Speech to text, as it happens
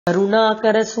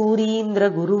கருணாகர சூரீந்திர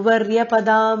குருவர்ய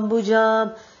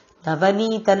பதாம்புஜாம்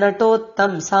நவநீத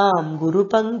நட்டோத்தம் சாம் குரு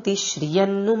பங்கி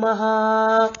ஸ்ரீயன்னு மகா.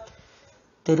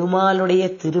 திருமாலுடைய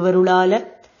திருவருளால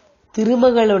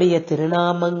திருமகளுடைய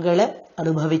திருநாமங்களை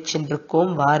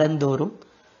அனுபவிச்சுருக்கோம் வாரந்தோறும்.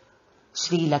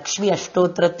 ஸ்ரீ லக்ஷ்மி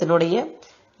அஷ்டோத்திரத்தினுடைய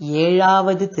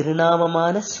 7வது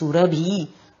திருநாமமான சுரபி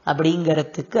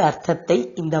அப்படிங்கறதுக்கு அர்த்தத்தை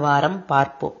இந்த வாரம்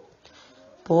பார்ப்போம்.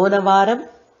 போன வாரம்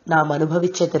நாம்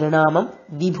அனுபவிச்ச திருநாமம்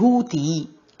விபூதி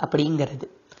அப்படிங்கிறது.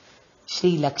 ஸ்ரீ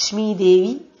லக்ஷ்மி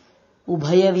தேவி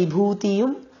உபய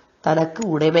விபூதியும் தனக்கு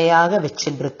உடைமையாக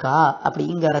வச்சிருக்கா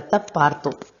அப்படிங்கறத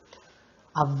பார்த்தோம்.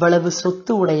 அவ்வளவு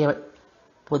சொத்து உடையவள்.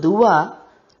 பொதுவா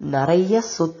நிறைய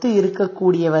சொத்து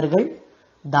இருக்கக்கூடியவர்கள்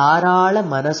தாராள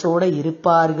மனசோட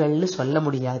இருப்பார்கள்னு சொல்ல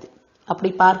முடியாது.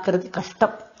 அப்படி பார்க்கிறது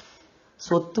கஷ்டம்.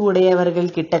 சொத்து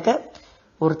உடையவர்கள் கிட்டக்க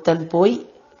ஒருத்தன் போய்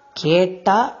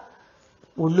கேட்டா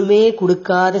ஒண்ணுமே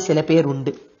கொடுக்காத சில பேர்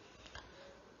உண்டு.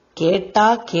 கேட்டா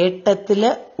கேட்டத்துல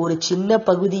ஒரு சின்ன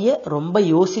பகுதியை ரொம்ப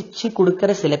யோசிச்சு கொடுக்கிற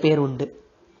சில பேர் உண்டு.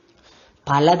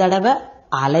 பல தடவை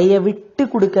அலைய விட்டு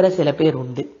கொடுக்கிற சில பேர்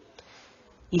உண்டு.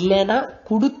 இல்லைன்னா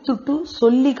கொடுத்துட்டு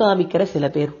சொல்லி காமிக்கிற சில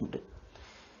பேர் உண்டு.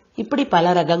 இப்படி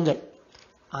பல ரகங்கள்.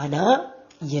 ஆனா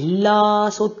எல்லா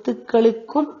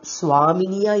சொத்துக்களுக்கும்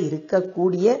சுவாமினியா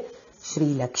இருக்கக்கூடிய ஸ்ரீ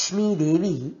லக்ஷ்மி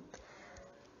தேவி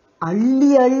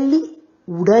அள்ளி அள்ளி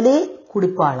உடனே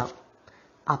கொடுப்பாளாம்.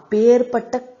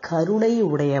 அப்பேற்பட்ட கருணை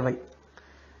உடையவள்.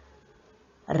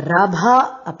 ரபா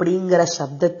அப்படிங்கிற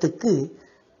சப்தத்துக்கு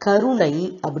கருணை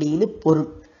அப்படின்னு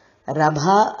பொருள்.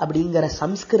 ரபா அப்படிங்கிற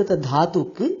சம்ஸ்கிருத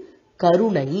தாத்துக்கு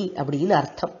கருணை அப்படின்னு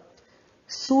அர்த்தம்.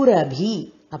 சுரபி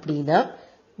அப்படின்னா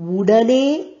உடனே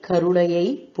கருணையை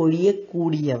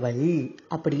பொழியக்கூடியவள்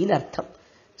அப்படின்னு அர்த்தம்.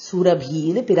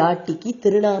 சுரபின்னு பிராட்டிக்கு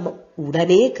திருநாமம்.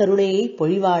 உடனே கருணையை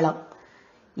பொழிவாளாம்.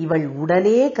 இவள்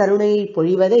உடனே கருணையை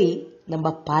பொழிவதை நம்ம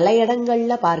பல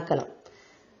இடங்கள்ல பார்க்கலாம்.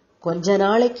 கொஞ்ச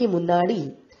நாளைக்கு முன்னாடி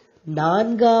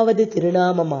 4வது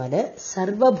திருநாமமான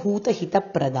சர்வபூத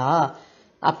ஹிதப்பிரதா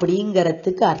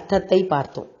அப்படிங்கறதுக்கு அர்த்தத்தை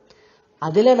பார்த்தோம்.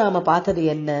 அதுல நாம பார்த்தது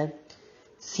என்ன?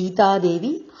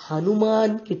 சீதாதேவி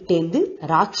ஹனுமான் கிட்டேந்து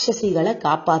ராட்சசிகளை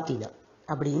காப்பாத்தினா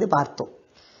அப்படின்னு பார்த்தோம்.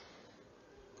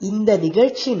 இந்த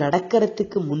நிகழ்ச்சி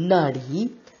நடக்கிறதுக்கு முன்னாடி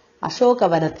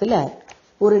அசோகவனத்துல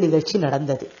ஒரு நிகழ்ச்சி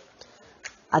நடந்தது.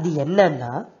 அது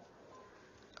என்னன்னா,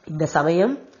 இந்த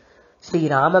சமயம்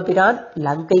ஸ்ரீராமபிரான்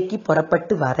லங்கைக்கு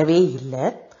புறப்பட்டு வரவே இல்லை.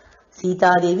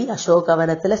 சீதாதேவி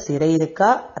அசோகவனத்துல சிறை இருக்கா.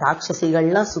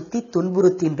 ராட்சசிகள்லாம் சுத்தி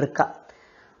துன்புறுத்தின் இருக்கா.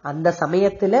 அந்த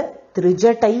சமயத்துல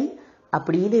திரிஜட்டை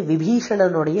அப்படின்னு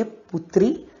விபீஷணனுடைய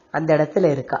புத்திரி அந்த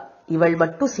இடத்துல இருக்கா. இவள்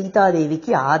மட்டும்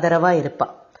சீதாதேவிக்கு ஆதரவா இருப்பா.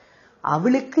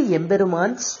 அவளுக்கு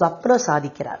எம்பெருமான் ஸ்வப்னம்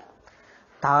சாதிக்கிறார்.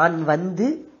 தான் வந்து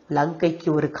லங்கைக்கு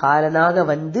ஒரு காலனாக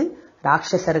வந்து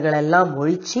ராட்சசர்கள் எல்லாம்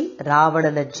ஒழிச்சு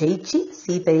ராவணனை ஜெயிச்சு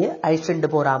சீதையை அழிச்சுண்டு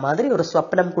போற மாதிரி ஒரு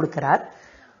ஸ்வப்னம் கொடுக்கிறார்.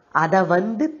 அத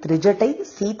வந்து திரிஜட்டை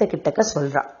சீதை கிட்டக்க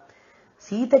சொல்றான்.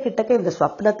 சீதை கிட்டக்க இந்த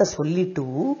ஸ்வப்னத்தை சொல்லிட்டு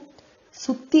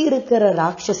சுத்தி இருக்கிற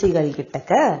ராட்சசிகள்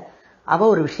கிட்டக்க அவ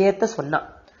ஒரு விஷயத்த சொன்னான்.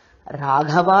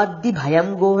 ராகவாத்தி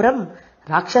பயங்கோரம்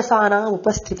ராட்சசானா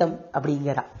உபஸ்திதம்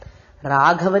அப்படிங்கிறா.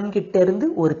 ராகவன் கிட்ட இருந்து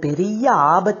ஒரு பெரிய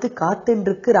ஆபத்து காத்துன்னு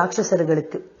இருக்கு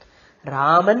ராட்சசர்களுக்கு.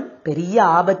 ராமன் பெரிய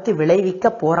ஆபத்து விளைவிக்க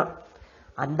போறான்.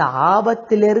 அந்த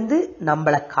ஆபத்திலிருந்து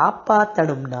நம்மளை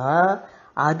காப்பாத்தணும்னா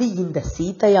அது இந்த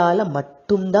சீதையால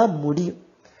மட்டும்தான் முடியும்.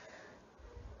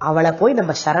 அவளை போய்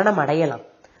நம்ம சரணம் அடையலாம்.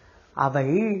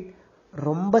 அவள்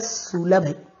ரொம்ப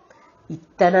சுலபை.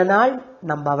 இத்தனை நாள்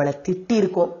நம்ம அவளை திட்டி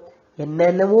இருக்கோம்,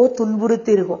 என்னென்னவோ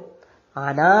துன்புறுத்தி இருக்கோம்.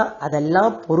 ஆனா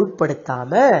அதெல்லாம்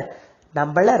பொருட்படுத்தாம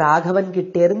நம்மள ராகவன்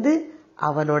கிட்ட இருந்து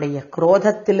அவனுடைய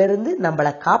குரோதத்திலிருந்து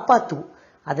நம்மளை காப்பாத்துவோம்.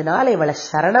 அதனால இவளை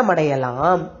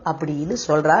சரணமடையலாம் அப்படின்னு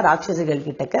சொல்றா ராட்சசிகள்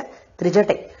கிட்டக்க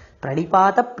திரிஜட்டை.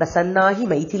 பிரணிபாத பிரசன்னாகி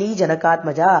மைதிலி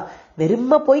ஜனகாத்மஜா.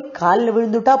 வெறும போய் காலில்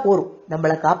விழுந்துட்டா போரும்,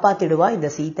 நம்மளை காப்பாத்திடுவா இந்த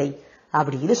சீதை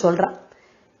அப்படின்னு சொல்றா.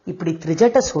 இப்படி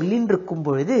திரிஜட்ட சொல்லின்னு இருக்கும்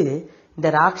பொழுது இந்த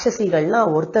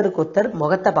ராட்சசிகள்லாம் ஒருத்தருக்கு ஒருத்தர்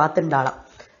முகத்தை பார்த்துண்டாளாம்.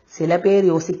 சில பேர்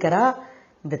யோசிக்கிறா,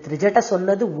 இந்த திரிஜட்ட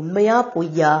சொன்னது உண்மையா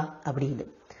பொய்யா அப்படின்னு.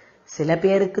 சில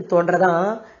பேருக்கு தோன்றதான்,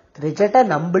 திரிஜட்ட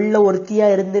நம்பிள்ள ஒருத்தியா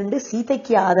இருந்துட்டு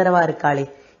சீதைக்கு ஆதரவா இருக்காளே,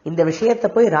 இந்த விஷயத்த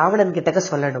போய் ராவணன் கிட்டக்க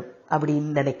சொல்லணும்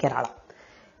அப்படின்னு நினைக்கிறாளாம்.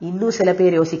 இன்னும் சில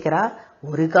பேர் யோசிக்கிறா,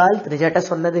 ஒரு கால் திரிஜட்ட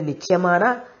சொன்னது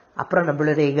நிச்சயமானா அப்புறம்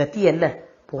நம்மளுடைய கதி என்ன,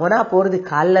 போனா போறது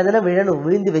காலில் தானே விழணும்,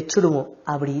 விழுந்து வச்சுடுவோம்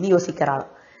அப்படின்னு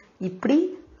யோசிக்கிறாளாம். இப்படி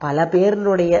பல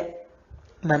பேருடைய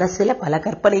மனசுல பல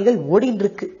கற்பனைகள் ஓடின்னு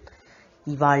இருக்கு.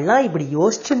 இவாள்லாம் இப்படி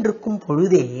யோசிச்சுட்டு இருக்கும்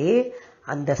பொழுதே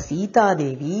அந்த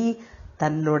சீதாதேவி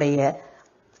தன்னுடைய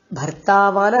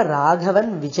பர்த்தாவான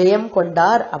ராகவன் விஜயம்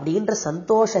கொண்டார் அப்படின்ற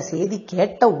சந்தோஷ செய்தி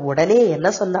கேட்ட உடனே என்ன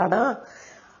சொன்னானா,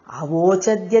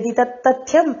 அவோச்சத்யதி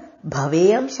தத்தத்யம்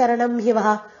பவேயம் சரணம்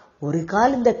ஹிவா. ஒரு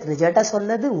கால் இந்த திரிஜட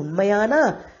சொன்னது உண்மையானா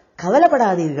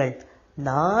கவலைப்படாதீர்கள்,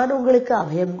 நான் உங்களுக்கு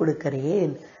அபயம்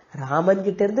கொடுக்கிறேன், ராமன்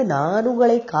கிட்ட இருந்து நான்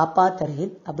உங்களை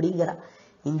காப்பாத்துறேன் அப்படிங்கிறா.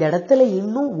 இந்த இடத்துல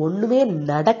இன்னும் ஒண்ணுமே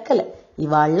நடக்கல.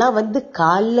 இவாள்லாம்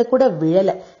கால்ல கூட விழல,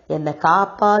 என்ன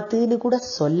காப்பாத்துன்னு கூட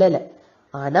சொல்லல.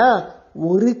 ஆனா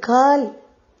ஒரு கால்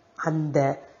அந்த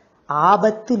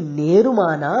ஆபத்து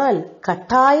நேருமானால்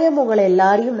கட்டாயம் உங்களை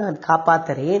எல்லாரையும் நான்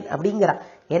காப்பாத்துறேன் அப்படிங்கிறா.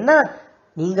 ஏன்னா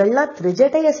நீங்கள்லாம்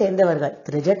திரிஜட்டைய சேர்ந்தவர்கள்,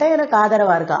 திரிஜட்டை எனக்கு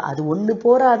ஆதரவா இருக்கா, அது ஒண்ணு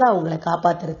போறாதா உங்களை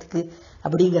காப்பாத்துறதுக்கு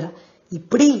அப்படிங்கிறா.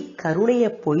 இப்படி கருணைய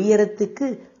பொழியறதுக்கு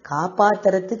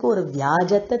காப்பாத்துறதுக்கு ஒரு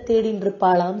வியாஜத்தை தேடின்னு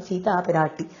இருப்பாளாம் சீதா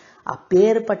பிராட்டி.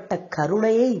 அப்பேற்பட்ட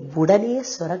கருணையை உடனே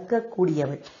சுரக்க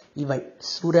கூடியவள் இவள்.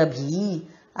 சுரபி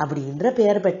அப்படின்ற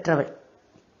பெயர் பெற்றவள்.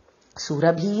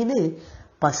 சுரபின்னு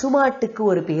பசுமாட்டுக்கு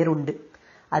ஒரு பேர் உண்டு.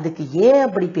 அதுக்கு ஏன்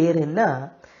அப்படி பேருன்னா,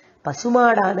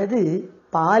 பசுமாடானது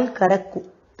பால் கறக்கும்.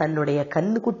 தன்னுடைய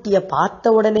கண்ணுக்குட்டிய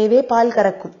பார்த்த உடனேவே பால்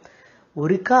கறக்கும்.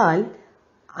 ஒரு கால்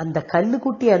அந்த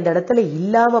கண்ணுக்குட்டி அந்த இடத்துல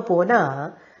இல்லாம போனா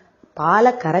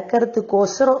பாலை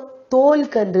கறக்கிறதுக்கோசரம் தோல்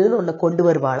கன்றுன்னு ஒண்ணு கொண்டு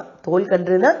வருவாளாம். தோல்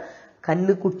கன்றுனா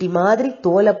கண்ணுக்குட்டி மாதிரி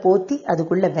தோலை போத்தி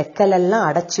அதுக்குள்ள வெக்கலெல்லாம்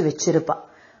அடைச்சு வச்சிருப்பா.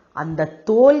 அந்த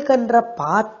தோல் கன்ற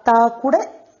பார்த்தா கூட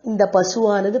இந்த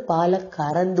பசுவானது பாலை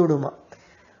கறந்துடுமா.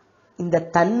 இந்த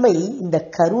தன்மை, இந்த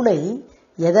கருணை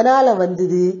எதனால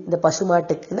வந்தது இந்த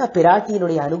பசுமாட்டுக்குன்னா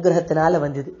பிராட்டியினுடைய அனுகிரகத்தினால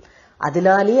வந்தது.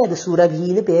 அதனாலே அது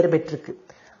சுரபின்னு பேர் பெற்றிருக்கு.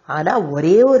 ஆனா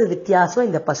ஒரே ஒரு வித்தியாசம்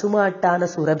இந்த பசுமாட்டான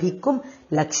சுரபிக்கும்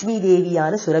லக்ஷ்மி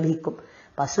தேவியான சுரபிக்கும்.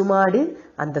 பசுமாடு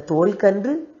அந்த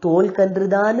தோல்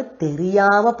கன்றுதான்னு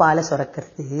தெரியாம பாலை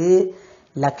சுரக்கிறது.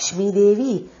 லக்ஷ்மி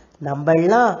தேவி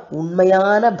நம்மெல்லாம்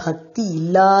உண்மையான பக்தி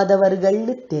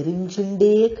இல்லாதவர்கள்னு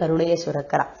தெரிஞ்சுண்டே கருணைய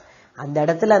சுரக்கிறா. அந்த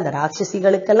இடத்துல அந்த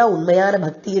ராட்சசிகளுக்கெல்லாம் உண்மையான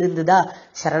பக்தி இருந்ததா,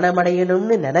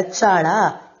 சரணமடையணும்னு நினைச்சாளா?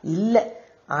 இல்ல.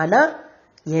 ஆனா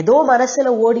ஏதோ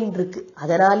மனசுல ஓடின்னு இருக்கு,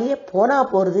 அதனாலேயே போனா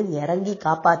போறதுன்னு இறங்கி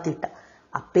காப்பாத்திட்டா.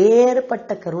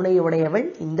 அப்பேற்பட்ட கருணையுடையவள்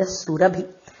இந்த சுரபி.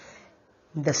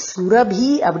 இந்த சுரபி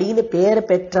அப்படின்னு பேர்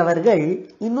பெற்றவர்கள்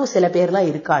இன்னும் சில பேர்லாம்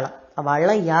இருக்காளாம்.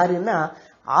 அவள்லாம் யாருன்னா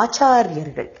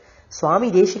ஆச்சாரியர்கள். சுவாமி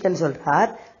தேசிகன்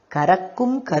சொல்றார்,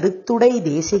 கரக்கும் கருத்துடை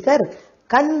தேசிகர்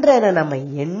கன்றன நம்மை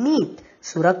எண்ணி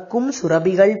சுரக்கும்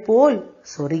சுரபிகள் போல்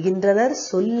சொருகின்றனர்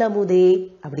சொல்லமுதே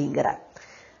அப்படிங்கிறார்.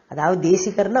 அதாவது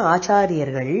தேசிகர்னா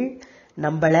ஆச்சாரியர்கள்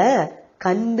நம்மள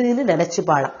கண்ணுன்னு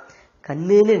நினைச்சுப்பாளாம்.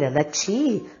 கண்ணுன்னு நினைச்சி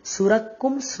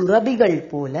சுரக்கும் சுரபிகள்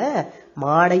போல,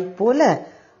 மாடை போல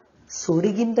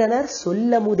சொருகின்றனர்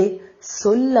சொல்லமுதே.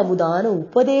 சொல்லமுதான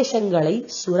உபதேசங்களை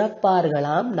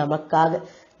சுரப்பார்களாம் நமக்காக,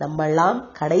 நம்மெல்லாம்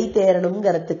கடை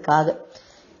தேரணுங்கிறதுக்காக.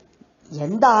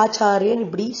 எந்த ஆச்சாரியன்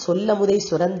இப்படி சொல்லமுதை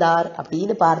சுரந்தார்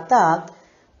அப்படின்னு பார்த்தா,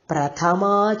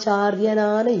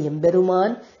 பிரதமாச்சாரியனான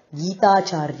எம்பெருமான்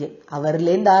கீதாச்சாரியன்.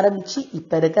 அவர்லேருந்து ஆரம்பிச்சு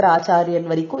இப்ப இருக்கிற ஆச்சாரியன்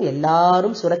வரைக்கும்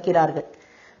எல்லாரும் சுரக்கிறார்கள்.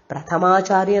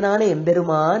 பிரதமாச்சாரியனான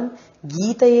எம்பெருமான்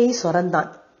கீதையை சுரந்தான்.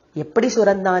 எப்படி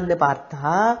சுரந்தான்னு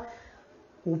பார்த்தா,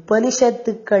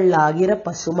 உபனிஷத்துக்கள் ஆகிற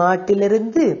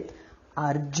பசுமாட்டிலிருந்து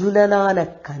அர்ஜுனனான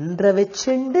கன்ற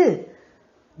வச்சுண்டு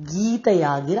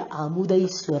கீதையாகிற அமுதை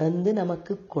சுரந்து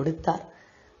நமக்கு கொடுத்தார்.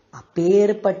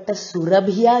 அப்பேற்பட்ட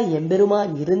சுரபியா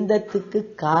எம்பெருமான் இருந்ததுக்கு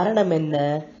காரணம் என்ன?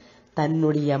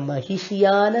 தன்னுடைய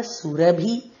மகிஷியான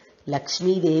சுரபி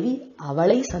லக்ஷ்மி தேவி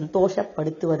அவளை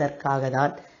சந்தோஷப்படுத்துவதற்காக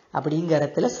தான்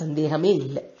அப்படிங்கறதுல சந்தேகமே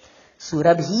இல்லை.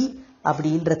 சுரபி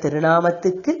அப்படின்ற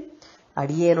திருநாமத்துக்கு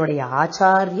அடியேனுடைய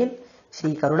ஆச்சாரியன்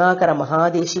ஸ்ரீ கருணாகர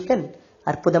மகாதேசிகன்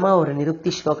அற்புதமா ஒரு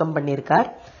நிருக்தி ஸ்லோகம் பண்ணியிருக்கார்.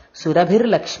 சுரபிர்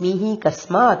லக்ஷ்மிஹி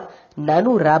கஸ்மாத்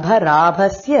நனு ரப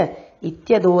ராபஸ்ய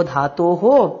இத்யதோ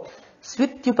தாத்தோஹோ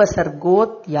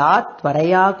ஸ்வித்யுபசர்கோத்யாத்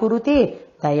வரயா குருதே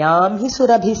தயாம் ஹி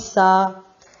சுரபிஸ்ஸா.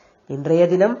 இன்றைய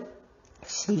தினம்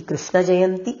ஸ்ரீ கிருஷ்ண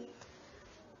ஜெயந்தி.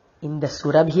 இந்த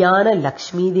சுரபியான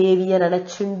லக்ஷ்மி தேவிய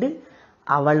நினைச்சுண்டு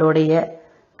அவளுடைய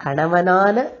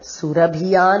கணவனான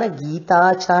சுரபியான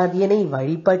கீதாச்சாரியனை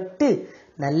வழிபட்டு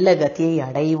நல்ல கதியை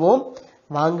அடைவோம்.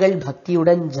 வாங்கள்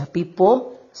பக்தியுடன் ஜபிப்போம்.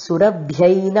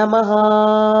 சுரப்யை நமஹ.